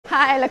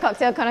Hi, Le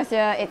Cocktail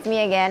Connoisseur. It's me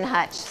again,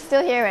 Hutch.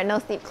 Still here at No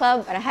Sleep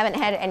Club, but I haven't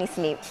had any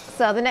sleep.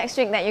 So the next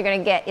drink that you're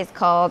gonna get is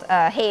called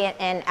Hay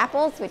and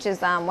Apples, which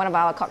is one of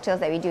our cocktails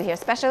that we do here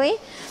specially.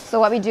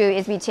 So what we do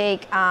is we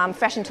take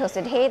fresh and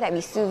toasted hay that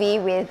we sous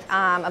vide with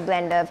a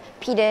blend of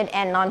peated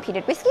and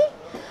non-peated whiskey,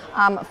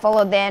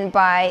 followed then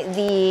by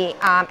the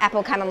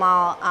apple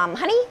chamomile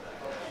honey.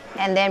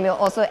 And then we'll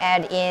also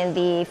add in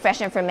the fresh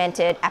and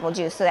fermented apple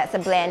juice. So that's a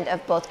blend of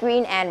both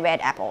green and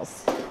red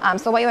apples.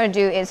 So what you want to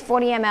do is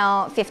 40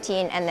 ml,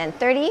 15, and then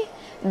 30.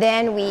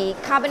 Then we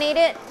carbonate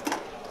it,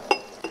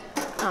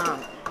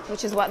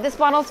 which is what this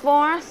bottle's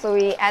for. So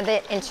we add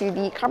it into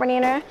the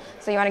carbonator.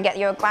 So you want to get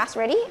your glass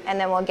ready, and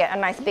then we'll get a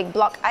nice big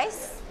block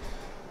ice.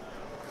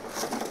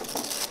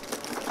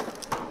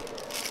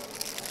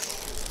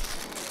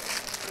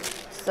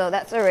 So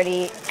that's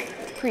already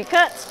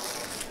pre-cut.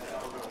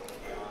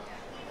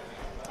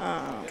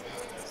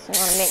 So you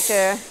want to make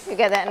sure you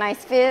get that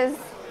nice fizz,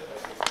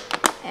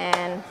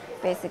 and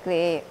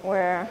basically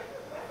we're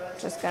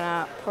just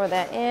gonna pour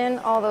that in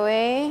all the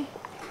way.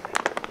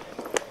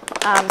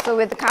 So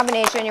with the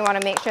carbonation, you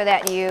want to make sure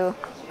that you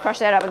crush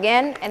that up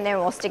again, and then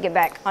we'll stick it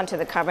back onto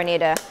the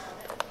carbonator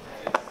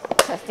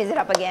to fizz it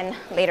up again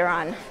later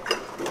on.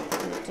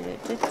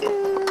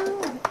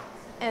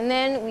 And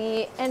then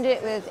we end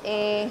it with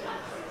a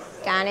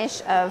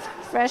garnish of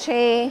fresh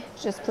hay,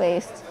 just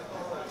placed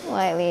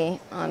lightly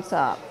on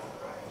top.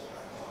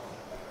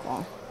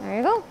 Cool. There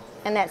you go.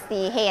 And that's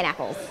the hay and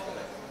apples.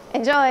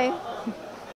 Enjoy!